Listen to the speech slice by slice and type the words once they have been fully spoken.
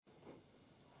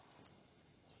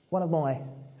One of my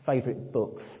favourite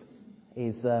books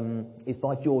is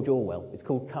by George Orwell. It's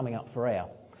called Coming Up for Air.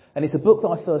 And it's a book that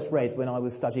I first read when I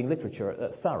was studying literature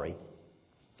at Surrey.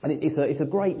 And it's a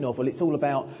great novel. It's all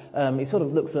about, it sort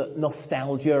of looks at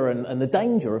nostalgia and the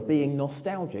danger of being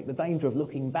nostalgic, the danger of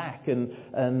looking back and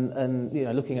you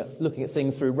know, looking at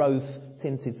things through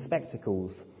rose-tinted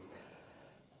spectacles.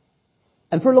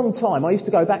 And for a long time, I used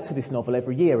to go back to this novel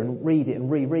every year and read it and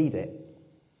reread it.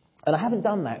 And I haven't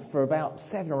done that for about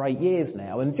 7 or 8 years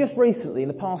now. And just recently, in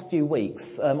the past few weeks,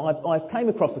 I came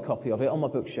across a copy of it on my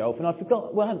bookshelf, and I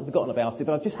hadn't forgotten about it,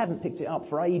 but I just hadn't picked it up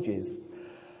for ages.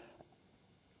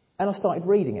 And I started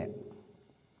reading it.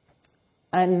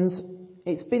 And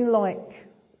it's been like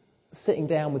sitting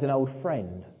down with an old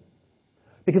friend.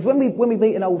 Because when we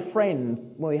meet an old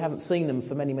friend, when we haven't seen them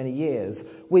for many, many years,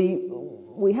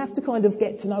 we have to kind of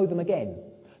get to know them again.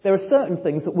 There are certain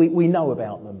things that we know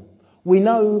about them. We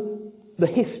know the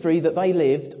history that they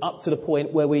lived up to the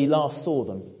point where we last saw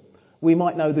them. We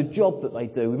might know the job that they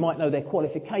do. We might know their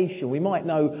qualification. We might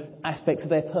know aspects of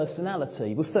their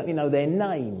personality. We'll certainly know their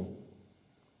name.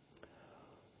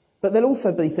 But there'll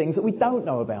also be things that we don't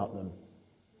know about them.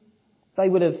 They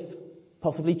would have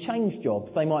possibly changed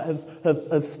jobs. They might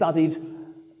have studied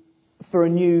for a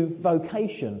new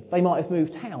vocation. They might have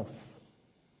moved house.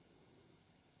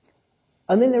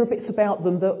 And then there are bits about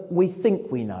them that we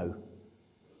think we know.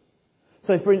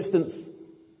 So, for instance,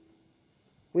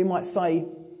 we might say,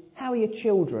 "How are your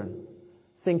children?"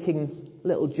 Thinking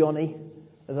little Johnny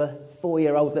as a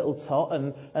 4-year-old little tot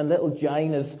and little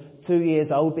Jane as 2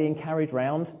 years old being carried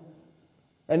round.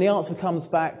 And the answer comes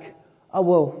back, "Oh,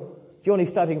 well, Johnny's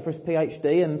studying for his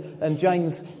PhD and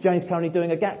Jane's currently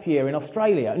doing a gap year in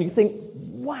Australia." And you think,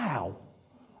 wow,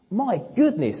 my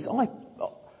goodness,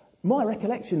 my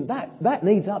recollection, that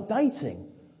needs updating.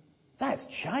 That's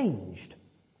changed.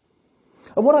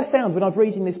 And what I found when I was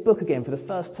reading this book again for the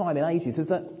first time in ages is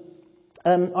that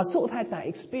I sort of had that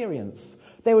experience.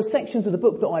 There were sections of the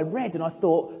book that I read and I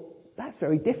thought, that's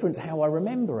very different to how I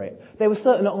remember it. There were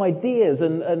certain ideas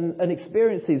and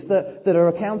experiences that are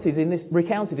recounted in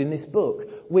this book,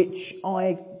 which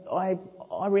I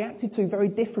reacted to very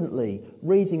differently,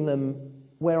 reading them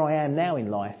where I am now in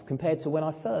life compared to when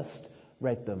I first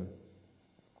read them.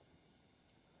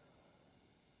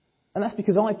 And that's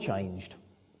because I've changed.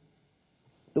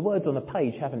 The words on the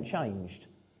page haven't changed,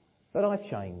 but I've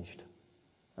changed.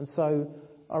 And so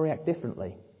I react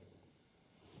differently.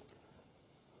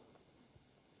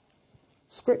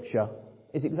 Scripture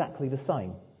is exactly the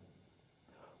same.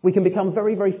 We can become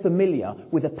very, very familiar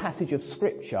with a passage of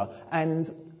Scripture and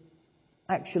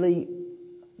actually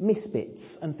miss bits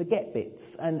and forget bits.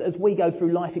 And as we go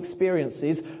through life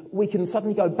experiences, we can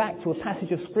suddenly go back to a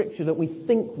passage of Scripture that we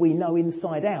think we know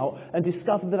inside out and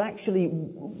discover that actually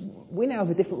we now have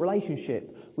a different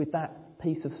relationship with that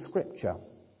piece of Scripture.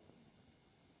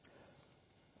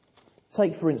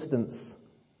 Take, for instance,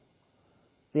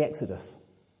 the Exodus.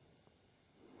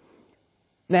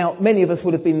 Now, many of us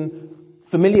would have been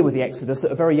familiar with the Exodus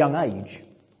at a very young age.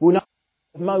 We'll know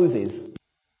of Moses,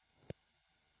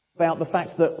 about the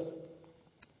fact that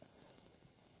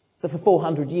for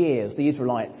 400 years the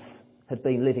Israelites had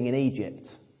been living in Egypt.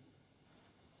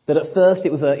 That at first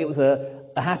it was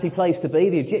a happy place to be,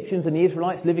 the Egyptians and the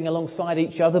Israelites living alongside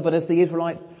each other, but as the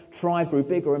Israelite tribe grew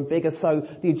bigger and bigger, so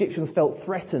the Egyptians felt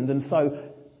threatened and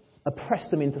so oppressed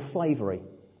them into slavery.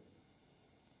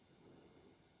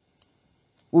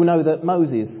 We'll know that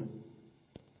Moses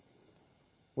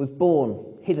was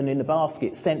born, hidden in a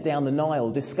basket, sent down the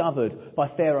Nile, discovered by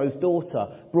Pharaoh's daughter,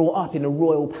 brought up in a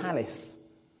royal palace.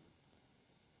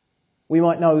 We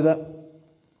might know that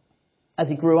as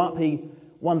he grew up, he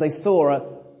one day saw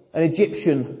an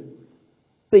Egyptian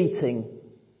beating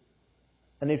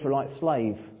an Israelite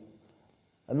slave.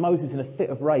 And Moses, in a fit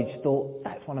of rage, thought,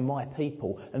 that's one of my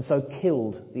people, and so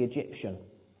killed the Egyptian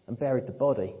and buried the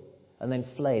body and then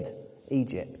fled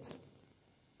Egypt.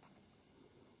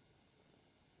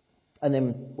 And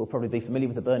then we'll probably be familiar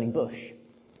with the burning bush.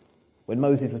 When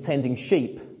Moses was tending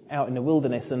sheep out in the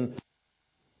wilderness and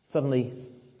suddenly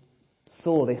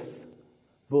saw this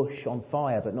bush on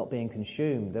fire but not being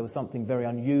consumed. There was something very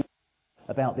unusual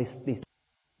about this.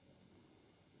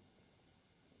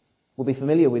 We'll be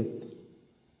familiar with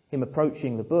him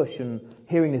approaching the bush and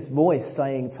hearing this voice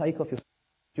saying, "Take off your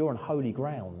sandals, you're on holy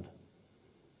ground."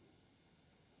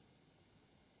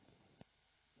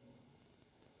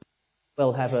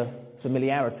 We'll have a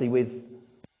familiarity with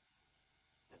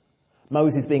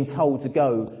Moses being told to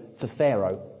go to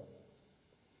Pharaoh,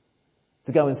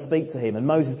 to go and speak to him, and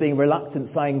Moses being reluctant,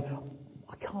 saying,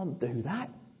 "I can't do that.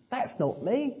 That's not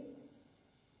me.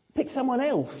 Pick someone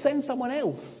else. Send someone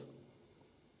else."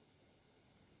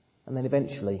 And then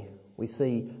eventually we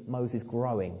see Moses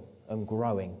growing and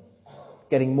growing,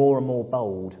 getting more and more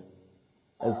bold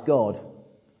as God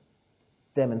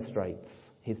demonstrates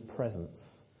his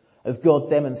presence, as God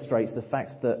demonstrates the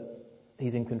fact that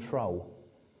he's in control.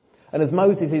 And as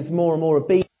Moses is more and more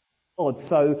obedient to God,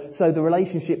 so the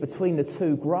relationship between the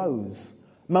two grows.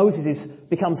 Moses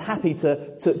becomes happy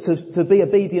to be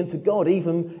obedient to God,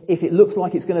 even if it looks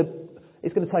like it's going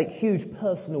to take huge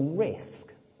personal risk.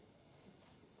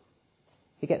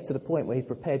 He gets to the point where he's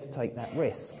prepared to take that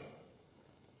risk.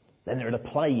 Then there are the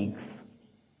plagues.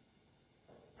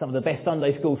 Some of the best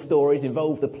Sunday school stories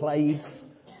involve the plagues.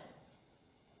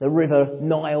 The river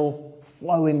Nile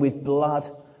flowing with blood,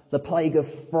 the plague of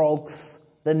frogs,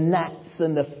 the gnats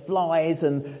and the flies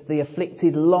and the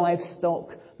afflicted livestock,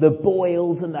 the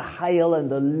boils and the hail and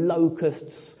the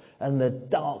locusts and the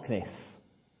darkness.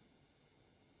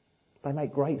 They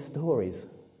make great stories.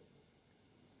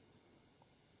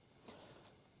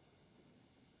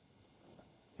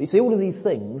 You see, all of these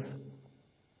things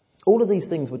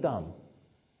were done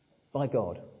by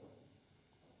God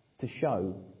to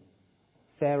show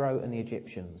Pharaoh and the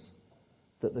Egyptians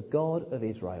that the God of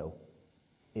Israel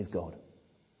is God,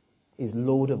 is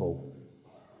Lord of all,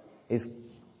 is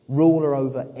ruler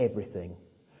over everything.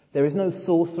 There is no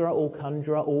sorcerer or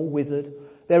conjurer or wizard.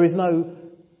 There is no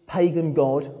pagan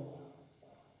god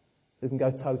who can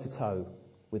go toe to toe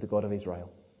with the God of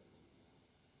Israel.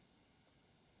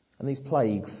 And these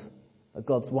plagues are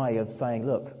God's way of saying,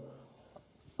 look,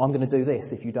 I'm going to do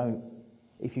this if you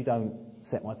don't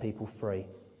set my people free.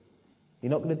 You're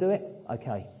not going to do it?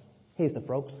 Okay. Here's the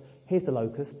frogs. Here's the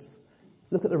locusts.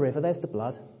 Look at the river. There's the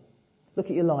blood. Look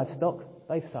at your livestock.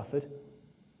 They've suffered.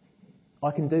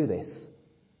 I can do this.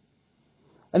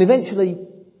 And eventually,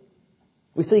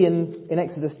 we see in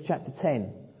Exodus chapter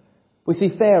 10, we see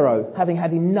Pharaoh having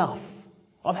had enough.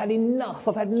 I've had enough.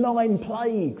 I've had 9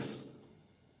 plagues.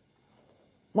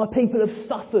 My people have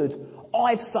suffered.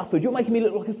 I've suffered. You're making me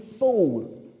look like a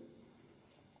fool.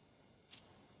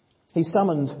 He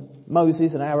summoned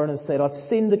Moses and Aaron and said, I've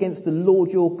sinned against the Lord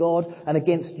your God and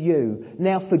against you.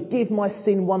 Now forgive my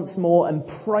sin once more and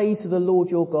pray to the Lord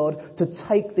your God to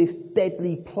take this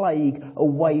deadly plague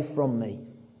away from me.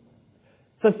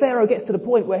 So Pharaoh gets to the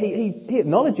point where he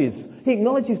acknowledges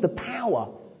the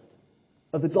power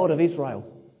of the God of Israel.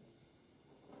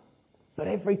 But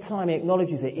every time he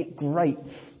acknowledges it, it grates.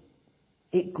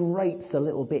 It grates a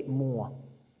little bit more.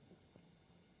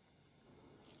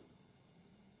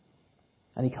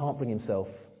 And he can't bring himself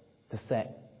to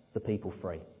set the people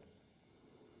free.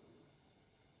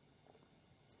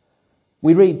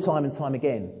 We read time and time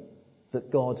again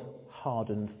that God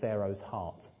hardened Pharaoh's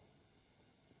heart,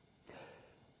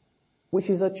 which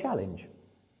is a challenge,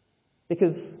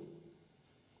 because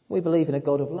we believe in a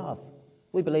God of love.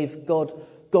 We believe God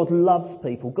loves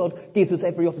people. God gives us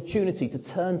every opportunity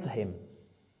to turn to him.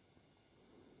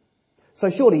 So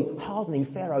surely hardening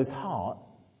Pharaoh's heart,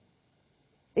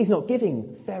 he's not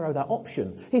giving Pharaoh that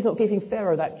option. He's not giving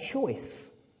Pharaoh that choice.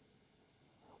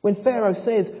 When Pharaoh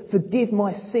says, forgive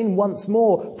my sin once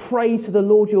more, pray to the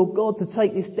Lord your God to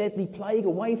take this deadly plague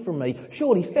away from me,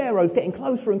 surely Pharaoh's getting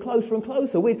closer and closer and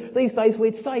closer. These days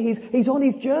we'd say he's on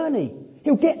his journey.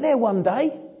 He'll get there one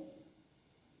day.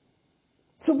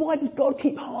 So why does God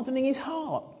keep hardening his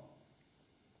heart?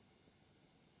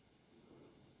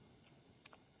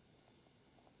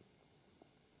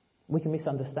 We can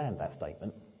misunderstand that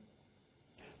statement.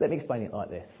 Let me explain it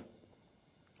like this.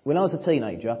 When I was a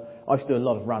teenager, I used to do a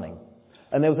lot of running.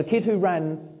 And there was a kid who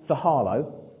ran for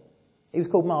Harlow. He was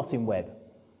called Martin Webb.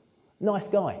 Nice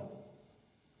guy.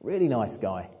 Really nice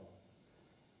guy.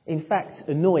 In fact,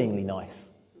 annoyingly nice.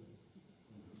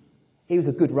 He was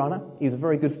a good runner. He was a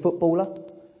very good footballer.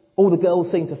 All the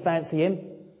girls seemed to fancy him.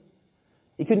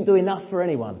 He couldn't do enough for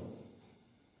anyone.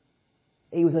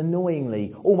 He was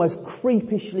annoyingly, almost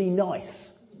creepishly nice.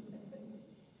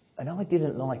 And I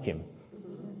didn't like him.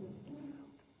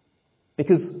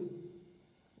 Because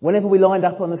whenever we lined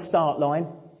up on the start line,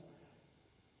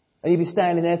 and you'd be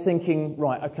standing there thinking,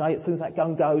 right, okay, as soon as that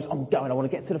gun goes, I'm going. I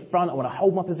want to get to the front. I want to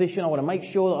hold my position. I want to make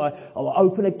sure that I will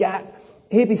open a gap.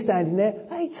 He'd be standing there.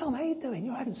 Hey, Tom, how you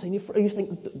doing? I haven't seen you. You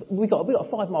think we got a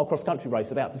 5-mile cross-country race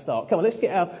about to start. Come on, let's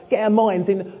get our minds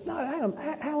in. No, hang on.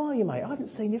 How are you, mate? I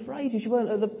haven't seen you for ages. You weren't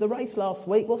at the race last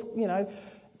week.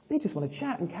 They just want to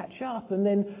chat and catch up.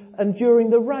 And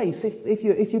during the race,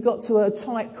 if you got to a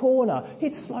tight corner,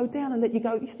 he'd slow down and let you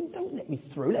go. You think, don't let me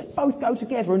through. Let's both go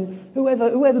together. And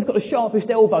whoever's got the sharpest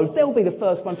elbows, they'll be the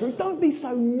first one through. Don't be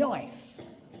so nice.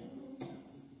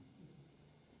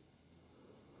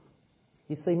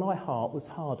 You see, my heart was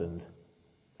hardened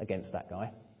against that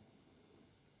guy.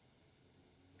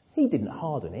 He didn't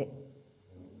harden it.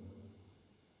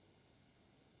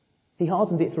 He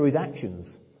hardened it through his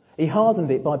actions. He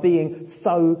hardened it by being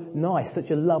so nice, such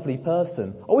a lovely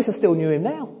person. I wish I still knew him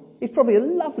now. He's probably a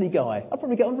lovely guy. I'd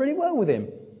probably get on really well with him.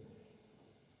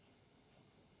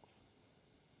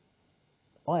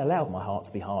 I allowed my heart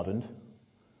to be hardened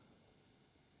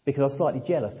because I was slightly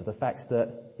jealous of the fact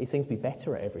that he seems to be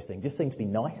better at everything, just seems to be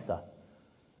nicer,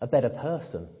 a better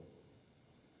person.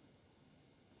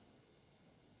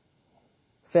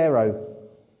 Pharaoh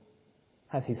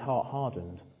has his heart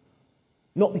hardened,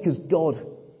 not because God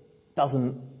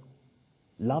doesn't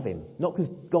love him, not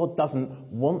because God doesn't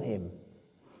want him,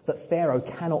 but Pharaoh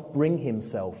cannot bring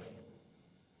himself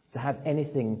to have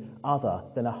anything other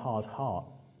than a hard heart.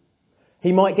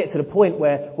 He might get to the point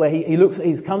where he looks at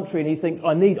his country and he thinks,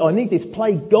 I need this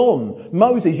plague gone.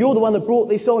 Moses, you're the one that brought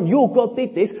this on. Your God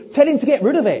did this. Tell him to get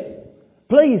rid of it.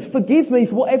 Please forgive me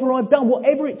for whatever I've done,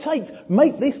 whatever it takes.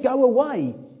 Make this go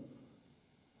away.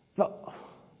 But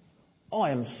I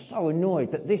am so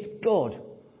annoyed that this God,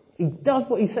 he does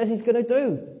what he says he's going to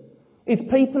do. His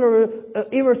people are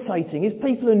irritating. His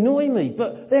people annoy me,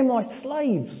 but they're my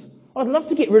slaves. I'd love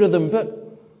to get rid of them,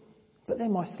 but they're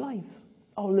my slaves.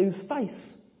 I'll lose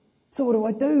face. So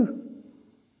what do?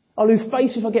 I'll lose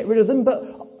face if I get rid of them, but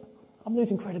I'm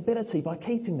losing credibility by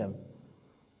keeping them.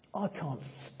 I can't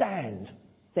stand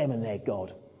them and their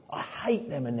God. I hate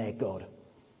them and their God.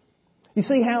 You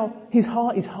see how his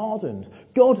heart is hardened.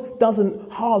 God doesn't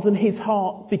harden his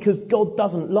heart because God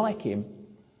doesn't like him.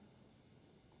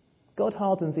 God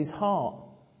hardens his heart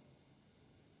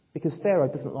because Pharaoh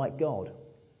doesn't like God.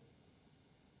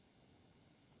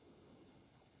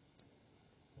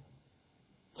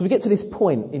 So we get to this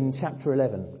point in chapter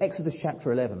 11, Exodus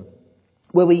chapter 11,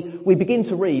 where we begin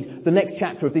to read the next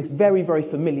chapter of this very,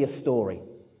 very familiar story.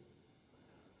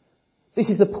 This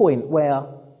is the point where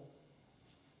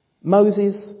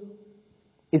Moses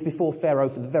is before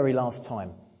Pharaoh for the very last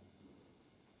time.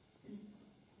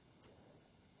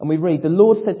 And we read, the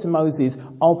Lord said to Moses,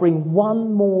 I'll bring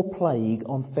one more plague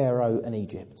on Pharaoh and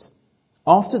Egypt.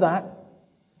 After that,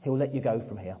 he'll let you go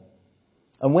from here.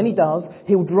 And when he does,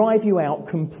 he'll drive you out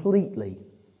completely.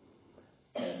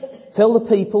 Tell the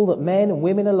people that men and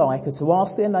women alike are to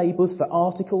ask their neighbours for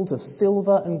articles of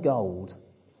silver and gold.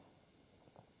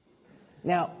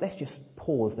 Now, let's just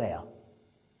pause there.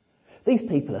 These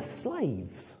people are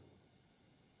slaves.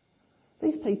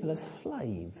 These people are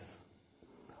slaves.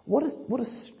 What a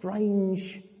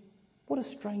strange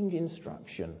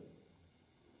instruction.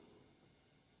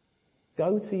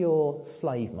 Go to your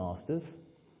slave masters.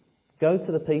 Go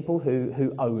to the people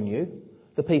who own you,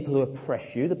 the people who oppress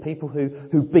you, the people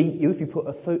who beat you if you put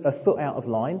a foot out of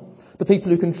line, the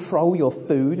people who control your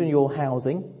food and your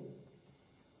housing,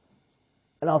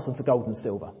 and ask them for gold and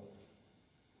silver.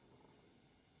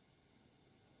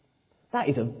 That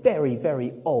is a very,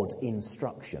 very odd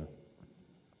instruction.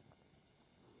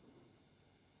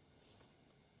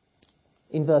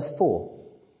 In verse 4,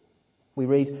 we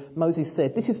read, Moses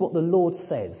said, this is what the Lord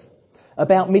says.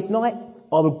 About midnight,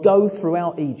 I will go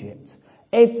throughout Egypt.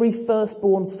 Every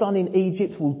firstborn son in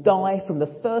Egypt will die, from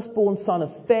the firstborn son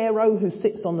of Pharaoh who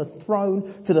sits on the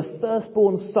throne to the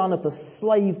firstborn son of the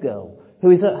slave girl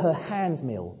who is at her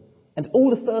handmill, and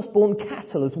all the firstborn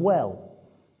cattle as well.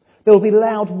 There will be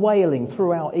loud wailing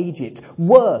throughout Egypt,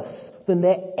 worse than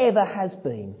there ever has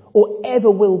been or ever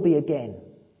will be again.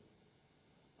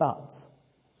 But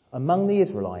among the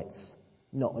Israelites,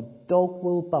 not a dog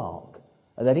will bark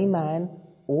at any man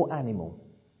or animal.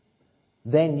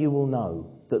 Then you will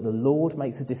know that the Lord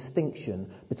makes a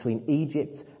distinction between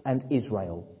Egypt and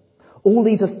Israel. All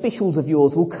these officials of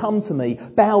yours will come to me,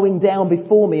 bowing down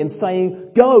before me and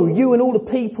saying, go, you and all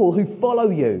the people who follow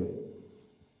you.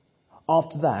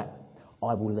 After that,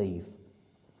 I will leave.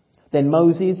 Then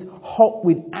Moses, hot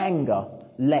with anger,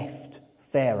 left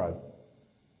Pharaoh.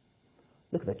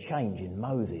 Look at the change in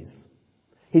Moses.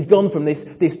 He's gone from this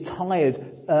tired,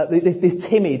 this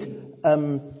timid,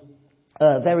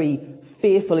 very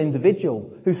fearful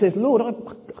individual who says, Lord, I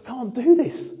can't do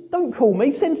this. Don't call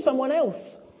me. Send someone else.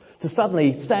 To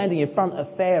suddenly standing in front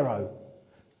of Pharaoh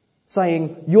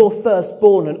saying, your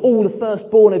firstborn and all the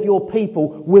firstborn of your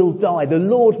people will die. The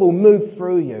Lord will move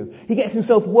through you. He gets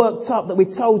himself worked up that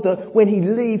we're told that when he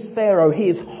leaves Pharaoh, he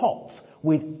is hot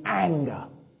with anger.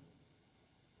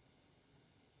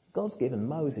 God's given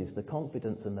Moses the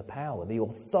confidence and the power, the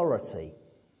authority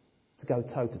to go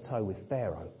toe-to-toe with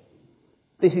Pharaoh.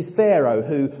 This is Pharaoh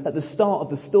who, at the start of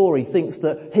the story, thinks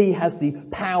that he has the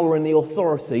power and the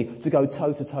authority to go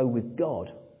toe-to-toe with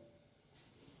God.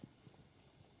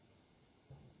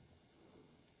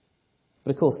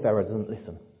 But of course Pharaoh doesn't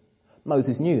listen.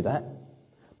 Moses knew that.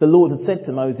 The Lord had said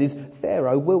to Moses,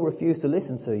 Pharaoh will refuse to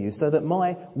listen to you, so that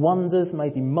my wonders may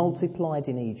be multiplied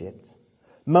in Egypt.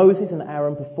 Moses and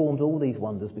Aaron performed all these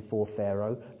wonders before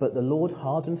Pharaoh, but the Lord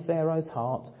hardened Pharaoh's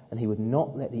heart, and he would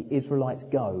not let the Israelites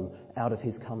go out of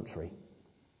his country.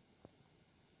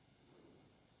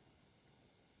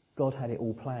 God had it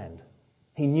all planned.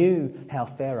 He knew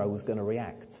how Pharaoh was going to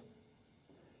react.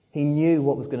 He knew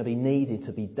what was going to be needed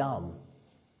to be done.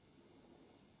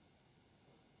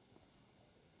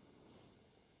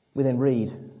 We then read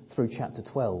through chapter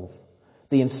 12,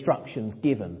 the instructions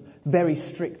given, very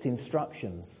strict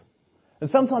instructions. And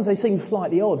sometimes they seem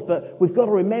slightly odd, but we've got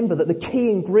to remember that the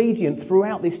key ingredient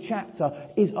throughout this chapter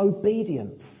is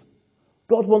obedience.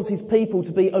 God wants his people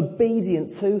to be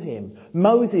obedient to him.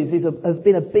 Moses has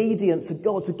been obedient to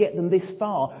God to get them this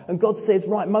far. And God says,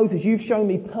 right, Moses, you've shown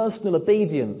me personal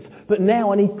obedience, but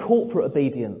now I need corporate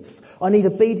obedience. I need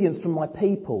obedience from my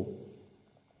people.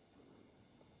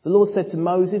 The Lord said to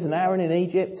Moses and Aaron in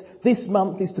Egypt, this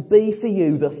month is to be for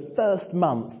you the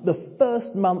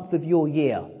first month of your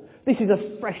year. This is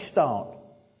a fresh start.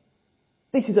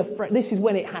 This is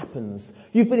when it happens.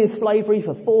 You've been in slavery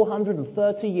for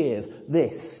 430 years.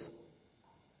 This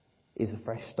is a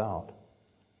fresh start.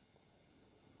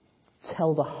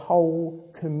 Tell the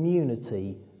whole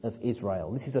community of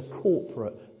Israel. This is a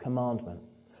corporate commandment.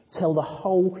 Tell the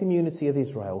whole community of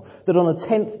Israel that on the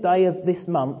 10th day of this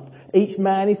month, each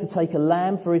man is to take a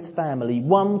lamb for his family,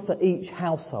 one for each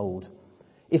household.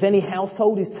 If any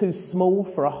household is too small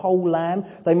for a whole lamb,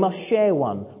 they must share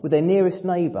one with their nearest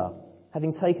neighbour,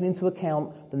 having taken into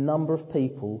account the number of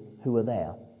people who are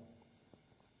there.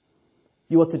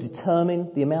 You are to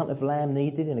determine the amount of lamb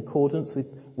needed in accordance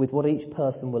with what each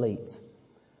person will eat.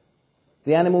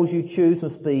 The animals you choose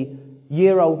must be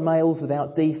year-old males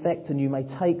without defect, and you may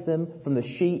take them from the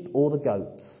sheep or the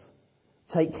goats.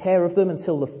 Take care of them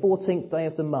until the 14th day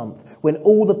of the month, when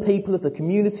all the people of the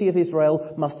community of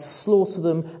Israel must slaughter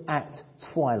them at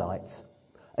twilight.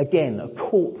 Again, a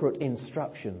corporate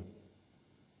instruction.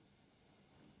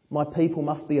 My people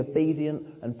must be obedient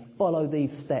and follow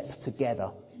these steps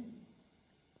together.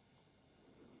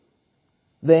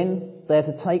 Then they are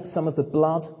to take some of the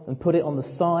blood and put it on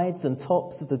the sides and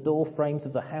tops of the door frames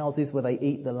of the houses where they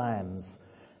eat the lambs.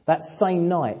 That same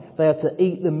night they are to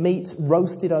eat the meat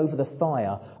roasted over the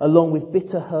fire, along with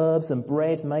bitter herbs and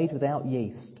bread made without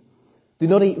yeast. Do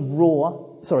not eat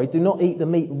the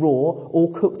meat raw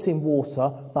or cooked in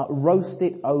water, but roast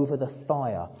it over the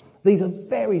fire. These are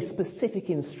very specific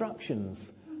instructions.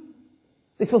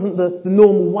 This wasn't the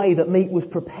normal way that meat was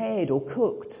prepared or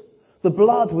cooked. The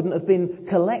blood wouldn't have been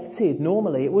collected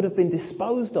normally. It would have been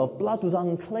disposed of. Blood was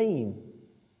unclean.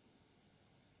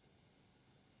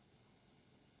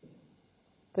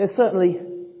 They certainly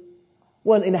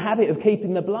weren't in the habit of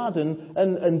keeping the blood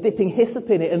and dipping hyssop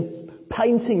in it and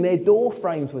painting their door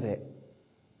frames with it.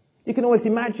 You can always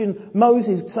imagine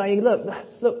Moses saying,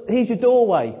 look, here's your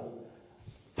doorway.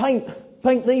 Paint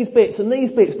these bits and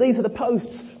these bits. These are the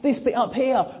posts. This bit up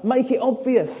here. Make it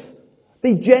obvious.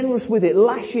 Be generous with it.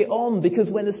 Lash it on, because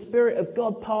when the Spirit of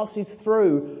God passes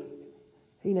through,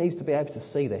 he needs to be able to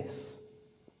see this.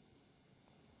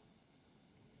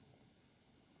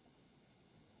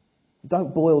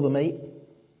 Don't boil the meat.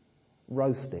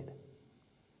 Roast it.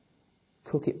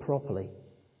 Cook it properly.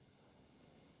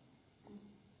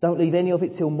 Don't leave any of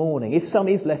it till morning. If some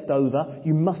is left over,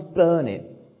 you must burn it.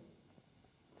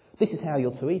 This is how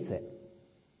you're to eat it.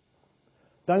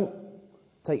 Don't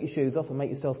take your shoes off and make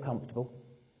yourself comfortable.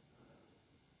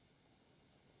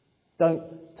 Don't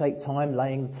take time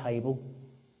laying the table.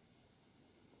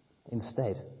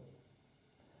 Instead,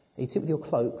 eat it with your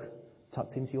cloak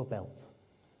tucked into your belt,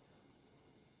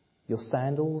 your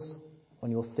sandals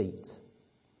on your feet,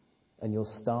 and your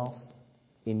staff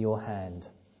in your hand.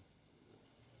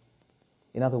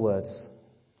 In other words,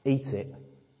 eat it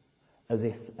as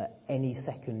if at any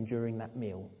second during that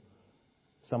meal,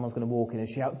 someone's going to walk in and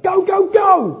shout, "Go, go,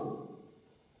 go!"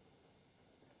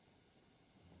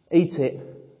 Eat it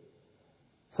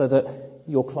so that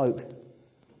your cloak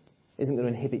isn't going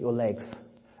to inhibit your legs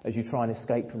as you try and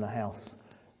escape from the house.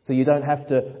 So you don't have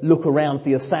to look around for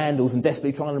your sandals and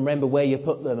desperately try and remember where you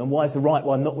put them and why is the right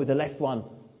one not with the left one.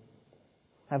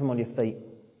 Have them on your feet.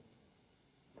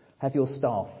 Have your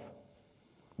staff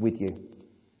with you.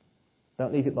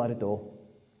 Don't leave it by the door.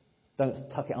 Don't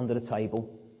tuck it under the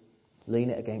table. Lean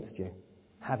it against you.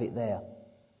 Have it there.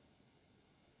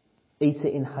 Eat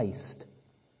it in haste.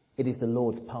 It is the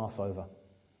Lord's Passover.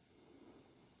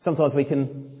 Sometimes we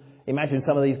can imagine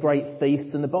some of these great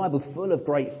feasts, and the Bible's full of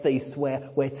great feasts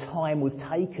where time was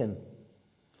taken.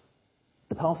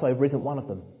 The Passover isn't one of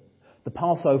them. The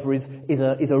Passover is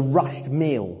a rushed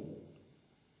meal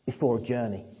before a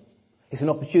journey. It's an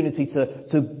opportunity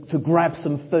to grab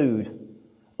some food,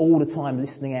 all the time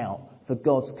listening out for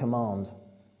God's command.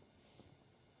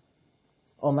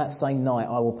 On that same night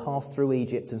I will pass through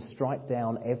Egypt and strike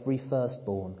down every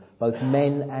firstborn, both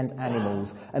men and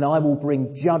animals, and I will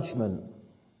bring judgment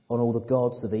on all the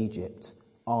gods of Egypt.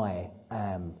 I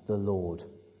am the Lord.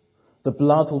 The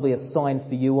blood will be a sign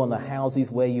for you on the houses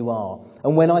where you are,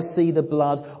 and when I see the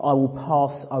blood I will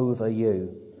pass over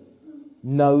you.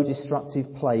 No destructive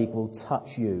plague will touch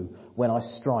you when I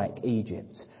strike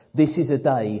Egypt. This is a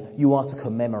day you are to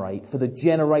commemorate, for the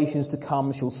generations to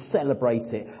come shall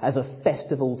celebrate it as a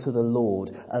festival to the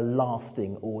Lord, a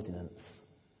lasting ordinance.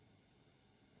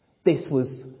 This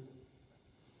was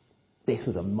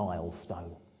a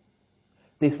milestone.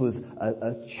 This was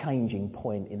a changing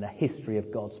point in the history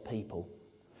of God's people.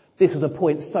 This was a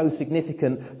point so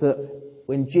significant that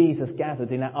when Jesus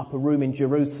gathered in that upper room in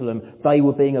Jerusalem, they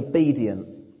were being obedient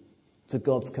to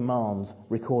God's commands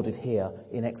recorded here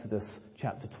in Exodus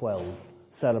chapter 12,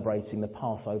 celebrating the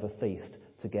Passover feast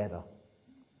together.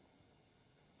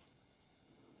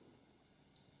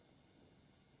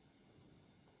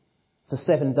 For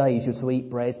 7 days you're to eat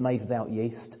bread made without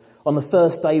yeast. On the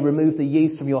first day remove the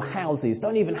yeast from your houses.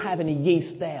 Don't even have any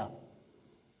yeast there.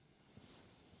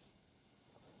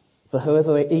 For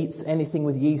whoever eats anything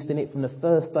with yeast in it from the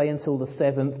first day until the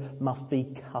 7th must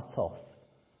be cut off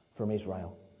from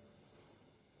Israel.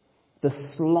 The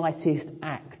slightest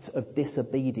act of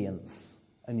disobedience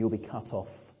and you'll be cut off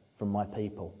from my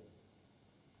people.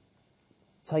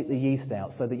 Take the yeast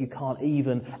out so that you can't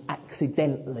even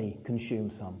accidentally consume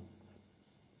some.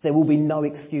 There will be no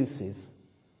excuses.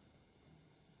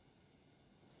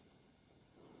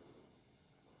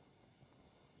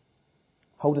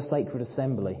 Hold a sacred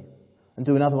assembly and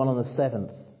do another one on the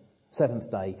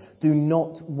seventh day. Do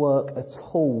not work at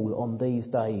all on these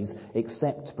days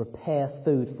except to prepare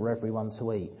food for everyone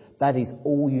to eat. That is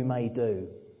all you may do.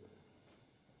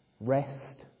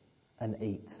 Rest and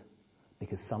eat,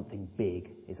 because something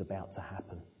big is about to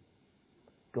happen.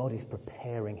 God is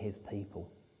preparing his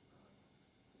people.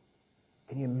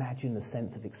 Can you imagine the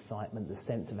sense of excitement, the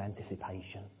sense of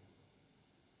anticipation?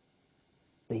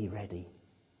 Be ready.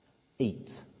 Eat.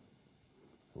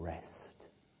 Rest.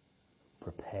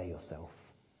 Prepare yourself.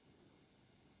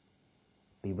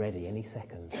 Be ready any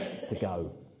second to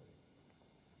go.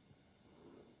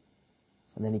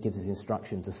 And then he gives his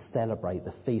instruction to celebrate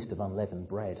the Feast of Unleavened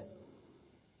Bread.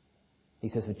 He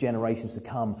says for generations to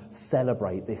come,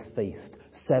 celebrate this feast.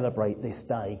 Celebrate this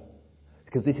day.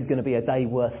 Because this is going to be a day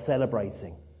worth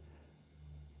celebrating.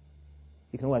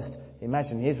 You can almost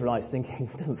imagine the Israelites thinking,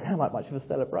 it doesn't sound like much of a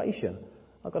celebration.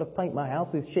 I've got to paint my house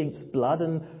with sheep's blood,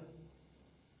 and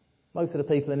most of the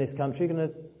people in this country are going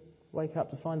to wake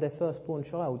up to find their firstborn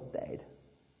child dead.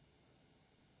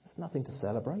 That's nothing to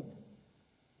celebrate.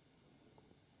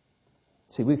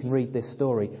 See, we can read this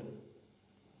story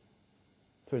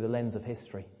through the lens of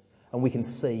history, and we can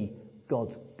see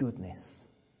God's goodness.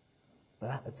 But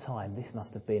at the time, this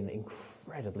must have been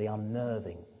incredibly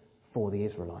unnerving for the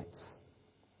Israelites.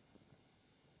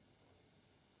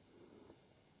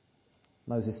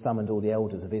 Moses summoned all the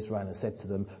elders of Israel and said to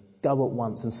them, "Go at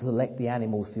once and select the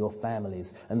animals for your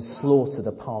families and slaughter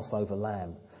the Passover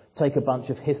lamb. Take a bunch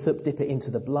of hyssop, dip it into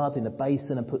the blood in a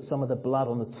basin and put some of the blood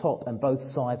on the top and both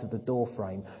sides of the door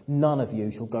frame. None of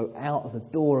you shall go out of the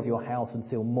door of your house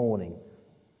until morning."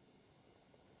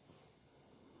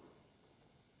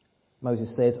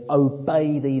 Moses says,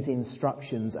 "Obey these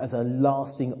instructions as a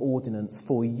lasting ordinance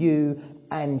for you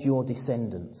and your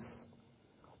descendants.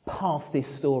 Pass this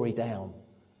story down.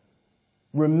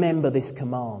 Remember this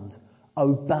command.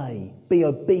 Obey. Be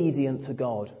obedient to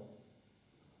God.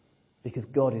 Because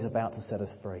God is about to set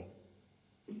us free."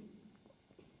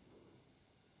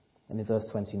 And in verse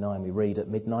 29 we read, "At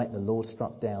midnight the Lord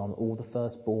struck down all the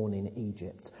firstborn in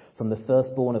Egypt, from the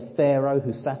firstborn of Pharaoh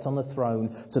who sat on the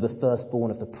throne to the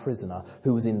firstborn of the prisoner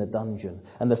who was in the dungeon,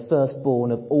 and the firstborn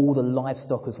of all the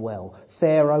livestock as well.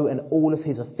 Pharaoh and all of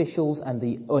his officials and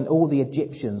all the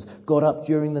Egyptians got up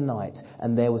during the night,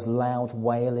 and there was loud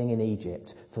wailing in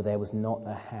Egypt, for there was not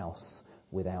a house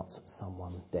without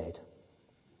someone dead."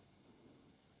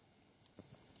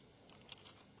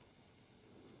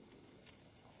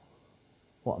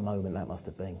 What a moment that must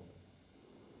have been.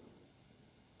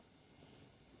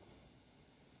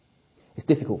 It's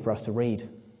difficult for us to read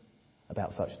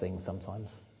about such things sometimes.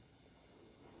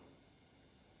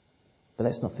 But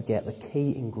let's not forget the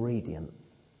key ingredient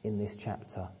in this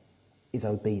chapter is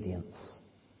obedience.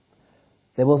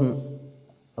 There wasn't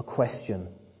a question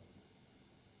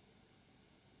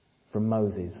from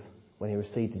Moses when he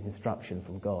received his instruction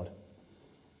from God.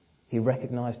 He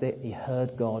recognised it, he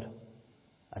heard God,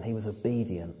 and he was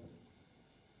obedient.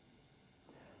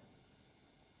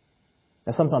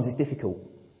 Now sometimes it's difficult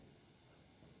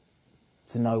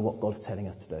to know what God's telling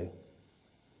us to do.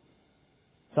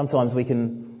 Sometimes we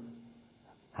can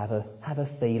have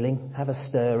a feeling, have a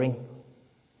stirring,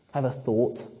 have a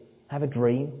thought, have a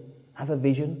dream, have a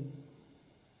vision,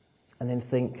 and then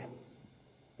think,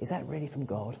 is that really from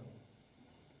God?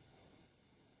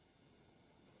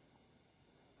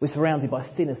 We're surrounded by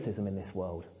cynicism in this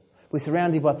world. We're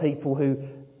surrounded by people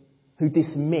who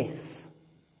dismiss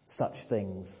such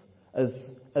things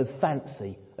as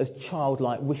fancy, as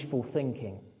childlike wishful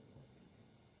thinking.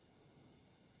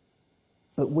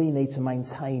 But we need to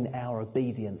maintain our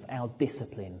obedience, our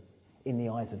discipline in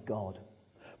the eyes of God.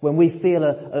 When we feel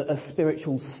a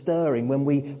spiritual stirring, when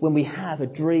we have a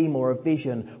dream or a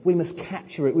vision, we must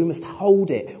capture it, we must hold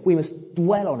it, we must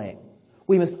dwell on it.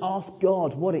 We must ask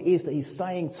God what it is that he's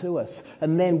saying to us,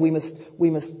 and then we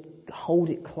must hold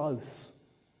it close.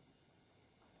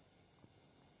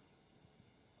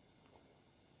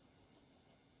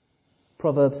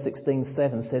 Proverbs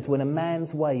 16:7 says, when a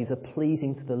man's ways are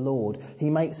pleasing to the Lord, he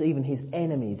makes even his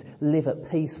enemies live at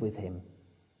peace with him.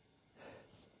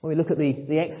 When we look at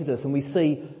the Exodus and we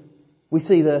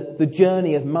see the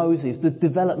journey of Moses, the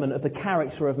development of the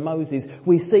character of Moses,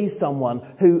 we see someone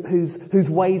whose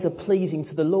ways are pleasing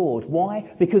to the Lord.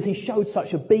 Why? Because he showed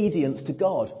such obedience to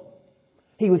God.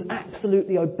 He was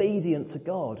absolutely obedient to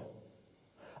God.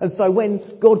 And so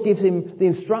when God gives him the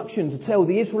instruction to tell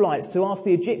the Israelites to ask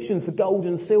the Egyptians for gold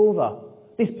and silver,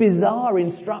 this bizarre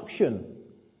instruction,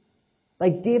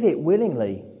 they give it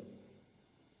willingly.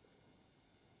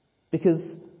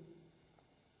 Because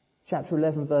chapter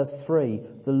 11 verse 3,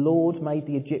 the Lord made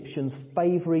the Egyptians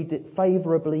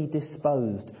favourably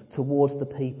disposed towards the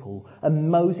people, and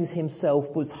Moses himself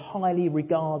was highly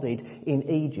regarded in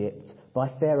Egypt by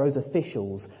Pharaoh's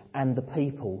officials and the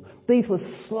people. These were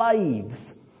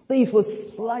slaves. These were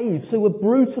slaves who were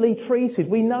brutally treated.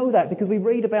 We know that because we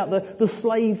read about the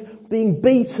slave being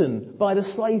beaten by the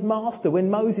slave master when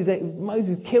Moses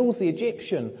kills the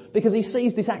Egyptian because he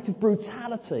sees this act of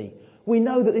brutality. We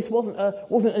know that this wasn't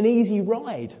an easy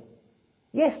ride.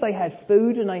 Yes, they had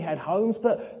food and they had homes,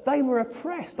 but they were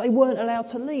oppressed. They weren't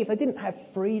allowed to leave. They didn't have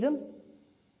freedom.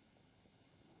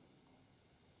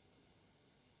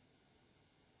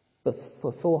 But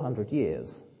for 400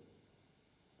 years,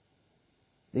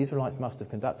 the Israelites must have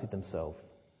conducted themselves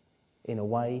in a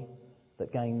way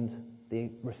that gained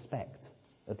the respect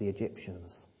of the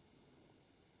Egyptians.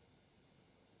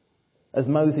 As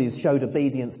Moses showed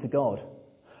obedience to God,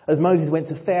 as Moses went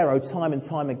to Pharaoh time and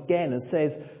time again and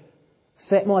says,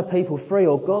 set my people free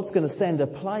or God's going to send a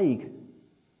plague.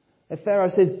 And Pharaoh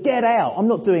says, get out, I'm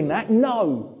not doing that,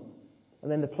 no.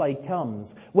 And then the plague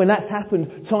comes. When that's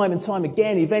happened time and time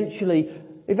again, eventually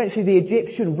the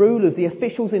Egyptian rulers, the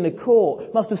officials in the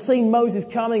court, must have seen Moses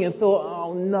coming and thought,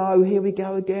 oh no, here we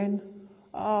go again.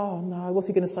 Oh no, what's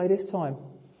he going to say this time?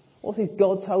 What's his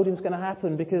God told him is going to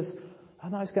happen? Because I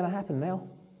know it's going to happen now.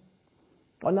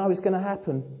 I know it's going to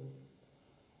happen.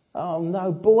 Oh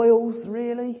no, boils,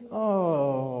 really?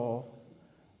 Oh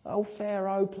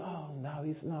Pharaoh, oh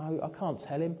no, I can't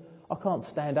tell him. I can't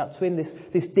stand up to him,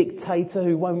 this dictator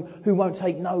who won't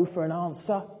take no for an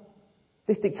answer.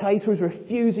 This dictator who's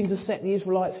refusing to set the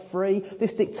Israelites free.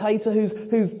 This dictator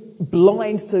who's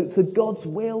blind to God's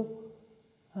will.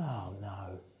 Oh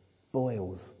no,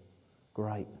 boils.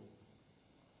 Great.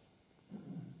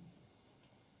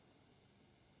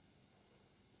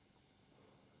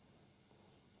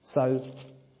 So,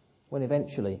 when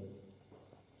eventually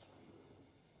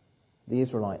the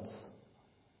Israelites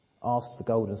asked for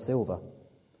gold and silver,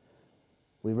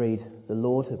 we read, the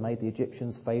Lord had made the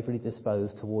Egyptians favourably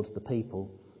disposed towards the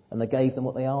people, and they gave them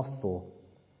what they asked for.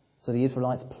 So the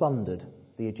Israelites plundered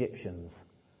the Egyptians.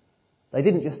 They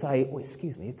didn't just say, oh,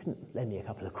 excuse me, you couldn't lend me a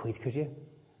couple of quid, could you?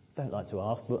 Don't like to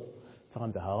ask, but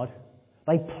times are hard.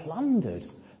 They plundered.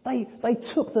 They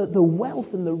took the wealth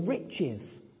and the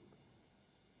riches.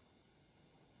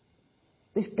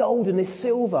 This gold and this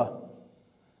silver.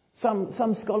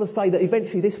 Some scholars say that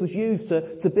eventually this was used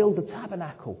to build the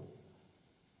tabernacle.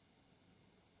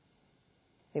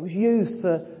 It was used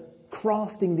for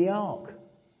crafting the ark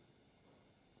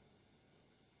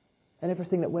and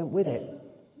everything that went with it.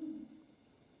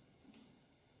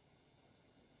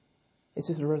 This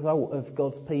is a result of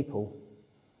God's people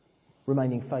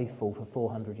remaining faithful for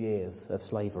 400 years of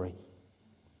slavery.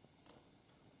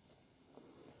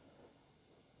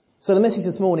 So the message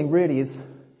this morning really is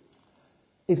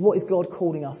what is God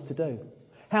calling us to do?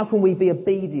 How can we be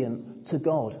obedient to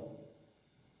God?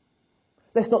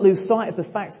 Let's not lose sight of the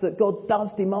fact that God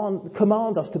does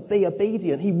command us to be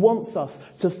obedient. He wants us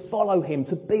to follow him,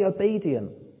 to be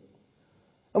obedient.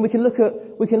 And we can look at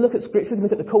Scripture, we can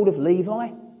look at the call of Levi.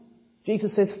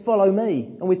 Jesus says, follow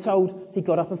me. And we're told he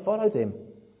got up and followed him.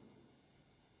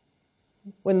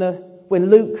 When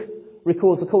Luke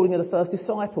records the calling of the first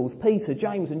disciples, Peter,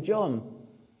 James and John,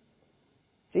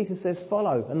 Jesus says,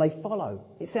 follow, and they follow.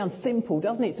 It sounds simple,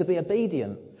 doesn't it, to be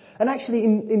obedient? And actually,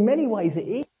 in many ways it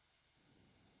is.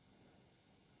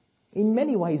 In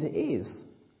many ways it is.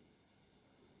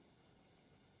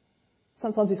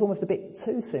 Sometimes it's almost a bit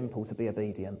too simple to be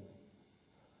obedient.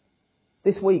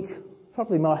 This week,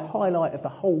 probably my highlight of the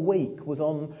whole week was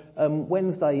on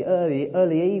Wednesday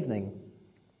early evening.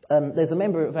 There's a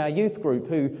member of our youth group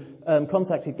who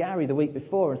contacted Gary the week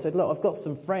before and said, look, I've got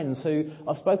some friends who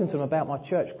I've spoken to them about my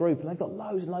church group and they've got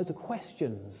loads and loads of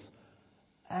questions.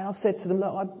 And I've said to them,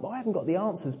 look, I haven't got the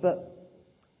answers, but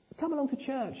come along to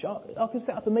church. I can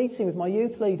set up a meeting with my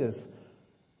youth leaders.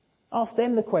 Ask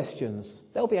them the questions.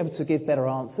 They'll be able to give better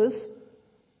answers.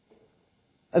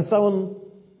 And so on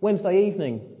Wednesday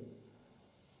evening,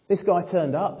 this guy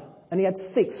turned up and he had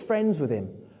 6 friends with him.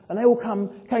 And they all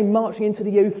came marching into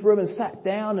the youth room and sat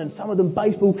down, and some of them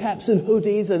baseball caps and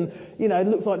hoodies, and, it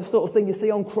looked like the sort of thing you see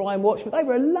on Crime Watch. But they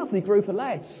were a lovely group of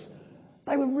lads.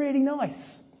 They were really nice.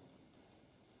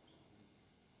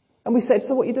 And we said,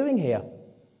 so what are you doing here?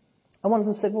 And one of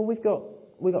them said, well, we've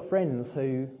got friends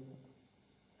who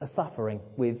are suffering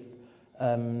with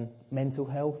mental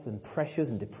health and pressures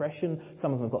and depression.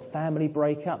 Some of them have got family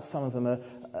breakups. Some of them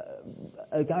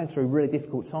are going through really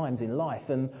difficult times in life.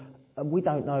 And we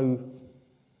don't know,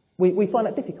 we find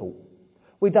that difficult.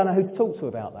 We don't know who to talk to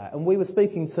about that. And we were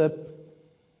speaking to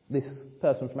this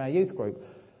person from our youth group.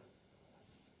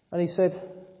 And he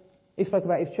spoke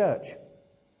about his church.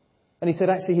 And he said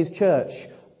actually his church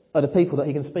are the people that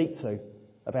he can speak to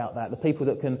about that, the people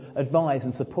that can advise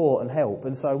and support and help.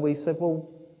 And so we said, well,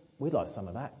 we'd like some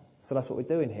of that. So that's what we're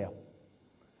doing here.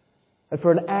 And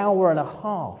for an hour and a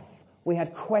half, we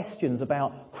had questions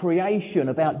about creation,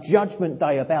 about Judgment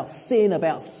Day, about sin,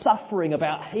 about suffering,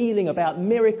 about healing, about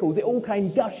miracles. It all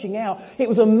came gushing out. It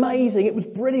was amazing. It was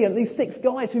brilliant. These 6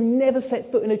 guys who never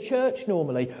set foot in a church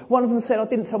normally. One of them said, I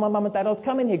didn't tell my mum and dad I was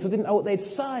coming here because I didn't know what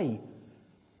they'd say.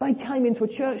 They came into a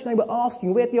church and they were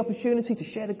asking. We had the opportunity to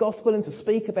share the gospel and to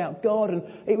speak about God, and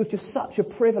it was just such a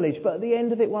privilege. But at the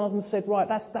end of it, one of them said, right,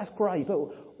 that's great, but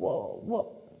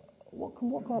what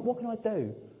can I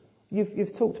do?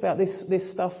 You've talked about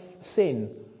this stuff,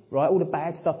 sin, right? All the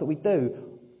bad stuff that we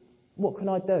do. What can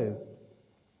I do?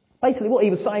 Basically what he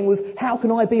was saying was, how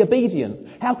can I be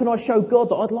obedient? How can I show God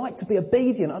that I'd like to be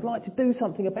obedient? I'd like to do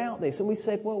something about this. And we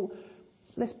said, well,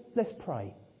 let's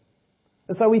pray.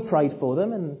 And so we prayed for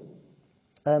them, and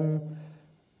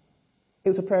it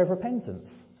was a prayer of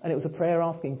repentance. And it was a prayer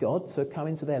asking God to come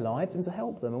into their lives and to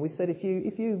help them. And we said, if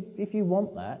you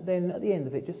want that, then at the end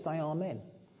of it, just say amen.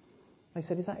 They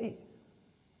said, is that it?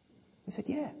 We said,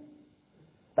 yeah.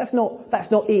 That's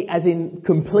not it as in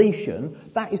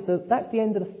completion. That's the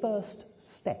end of the first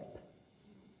step.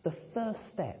 The first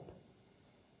step.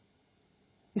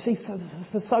 You see,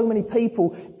 for so many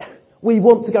people, we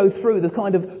want to go through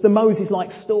the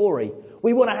Moses-like story.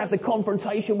 We want to have the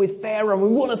confrontation with Pharaoh, and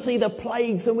we want to see the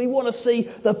plagues, and we want to see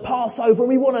the Passover, and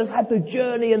we want to have the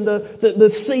journey and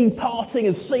the sea parting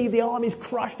and see the armies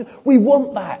crushed. We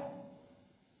want that.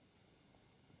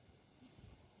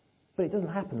 But it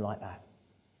doesn't happen like that.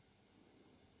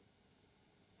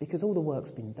 Because all the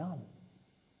work's been done.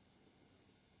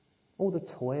 All the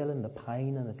toil and the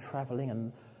pain and the travelling,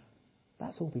 and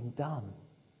that's all been done.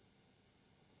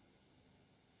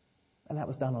 And that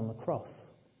was done on the cross.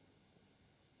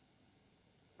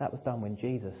 That was done when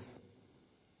Jesus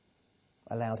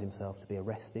allowed himself to be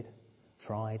arrested,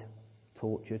 tried,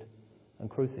 tortured, and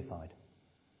crucified.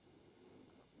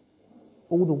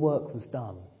 All the work was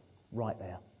done right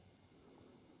there.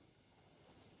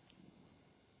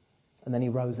 And then he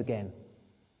rose again,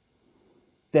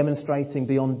 demonstrating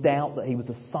beyond doubt that he was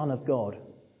the Son of God,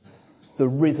 the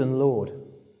risen Lord.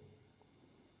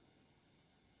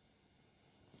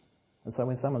 And so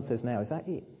when someone says now, is that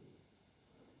it?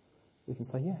 We can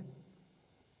say, yeah.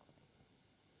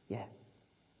 Yeah.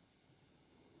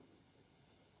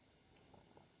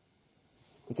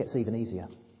 It gets even easier.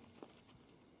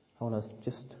 I want to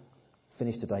just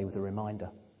finish today with a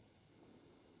reminder.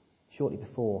 Shortly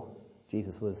before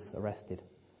Jesus was arrested,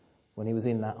 when he was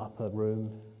in that upper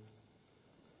room,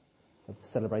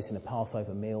 celebrating a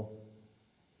Passover meal,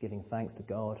 giving thanks to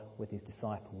God with his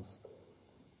disciples,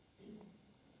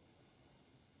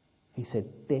 he said,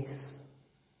 "This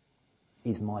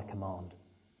is my command.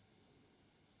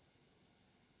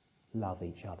 love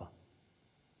each other.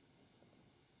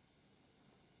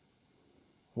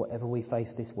 Whatever we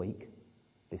face this week,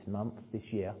 this month, this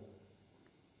year,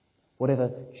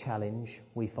 whatever challenge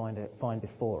we find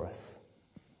before us,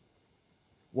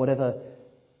 whatever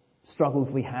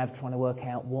struggles we have trying to work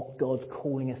out what God's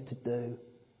calling us to do,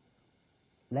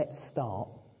 let's start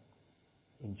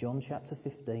in John chapter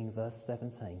 15, verse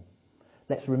 17.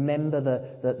 Let's remember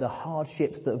the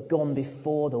hardships that have gone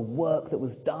before, the work that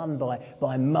was done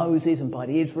by Moses and by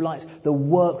the Israelites, the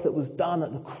work that was done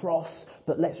at the cross.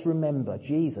 But let's remember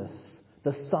Jesus,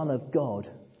 the Son of God,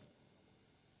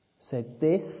 said,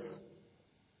 "This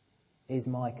is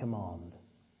my command.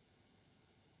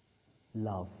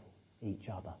 Love each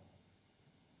other."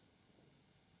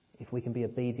 If we can be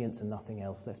obedient to nothing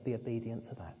else, let's be obedient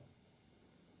to that.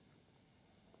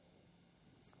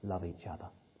 Love each other.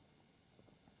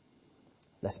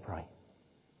 Let's pray.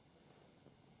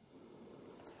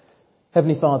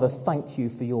 Heavenly Father, thank you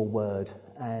for your word,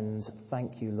 and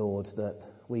thank you, Lord, that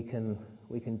we can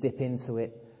dip into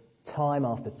it time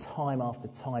after time after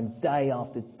time, day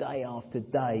after day after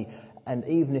day. And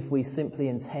even if we simply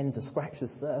intend to scratch the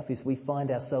surface, we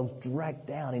find ourselves dragged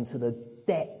down into the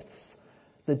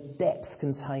depths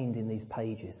contained in these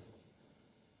pages.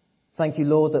 Thank you,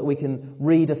 Lord, that we can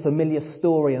read a familiar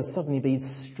story and suddenly be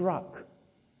struck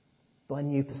by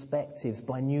new perspectives,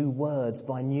 by new words,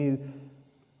 by new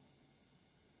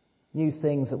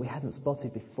things that we hadn't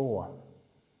spotted before.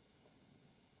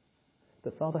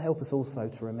 But Father, help us also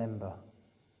to remember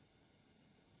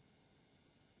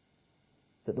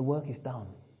that the work is done,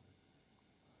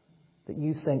 that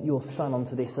you sent your Son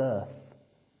onto this earth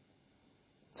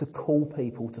to call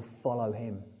people to follow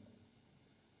him.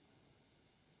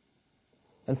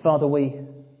 And Father, we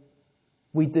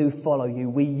do follow you.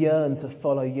 We yearn to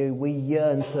follow you. We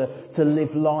yearn to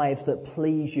live lives that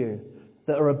please you,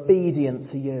 that are obedient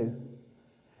to you.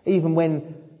 Even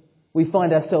when we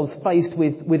find ourselves faced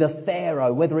with a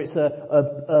Pharaoh, whether it's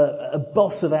a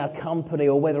boss of our company,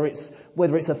 or whether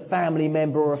it's a family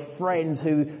member or a friend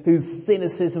whose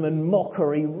cynicism and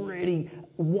mockery really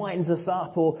winds us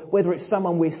up, or whether it's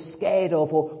someone we're scared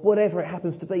of, or whatever it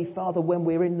happens to be, Father, when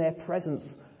we're in their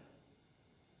presence,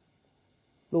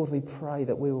 Lord, we pray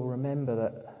that we will remember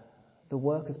that the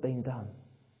work has been done.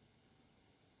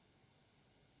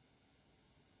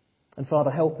 And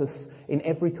Father, help us in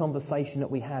every conversation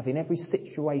that we have, in every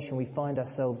situation we find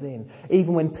ourselves in,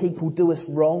 even when people do us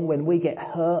wrong, when we get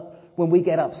hurt, when we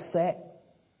get upset.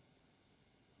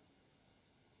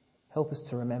 Help us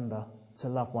to remember to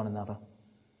love one another.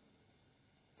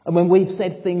 And when we've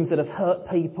said things that have hurt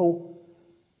people,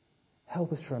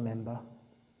 help us to remember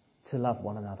to love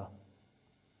one another.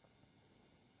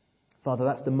 Father,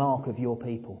 that's the mark of your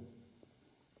people.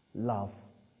 Love.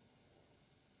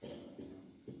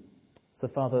 So,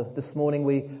 Father, this morning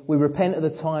we repent of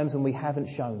the times when we haven't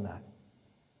shown that.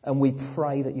 And we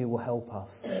pray that you will help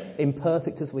us,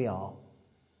 imperfect as we are,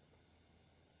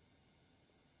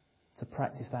 to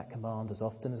practice that command as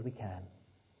often as we can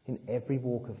in every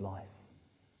walk of life.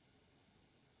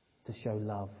 To show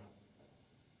love.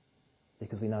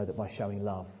 Because we know that by showing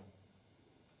love,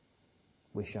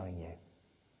 we're showing you.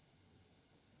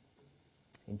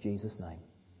 In Jesus' name,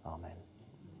 amen.